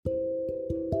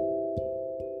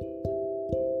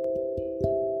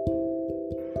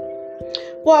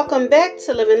Welcome back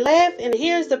to Live and Laugh, and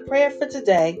here's the prayer for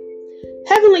today.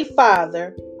 Heavenly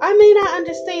Father, I may not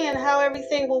understand how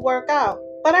everything will work out,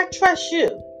 but I trust you.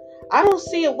 I don't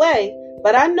see a way,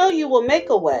 but I know you will make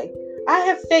a way. I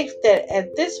have faith that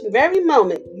at this very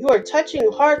moment you are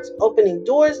touching hearts, opening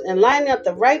doors, and lining up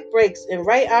the right breaks and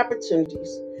right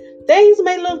opportunities. Things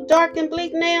may look dark and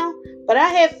bleak now, but I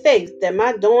have faith that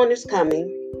my dawn is coming.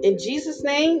 In Jesus'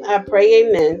 name, I pray,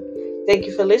 amen. Thank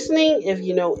you for listening. If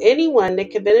you know anyone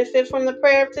that could benefit from the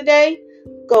prayer of today,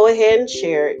 go ahead and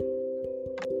share it.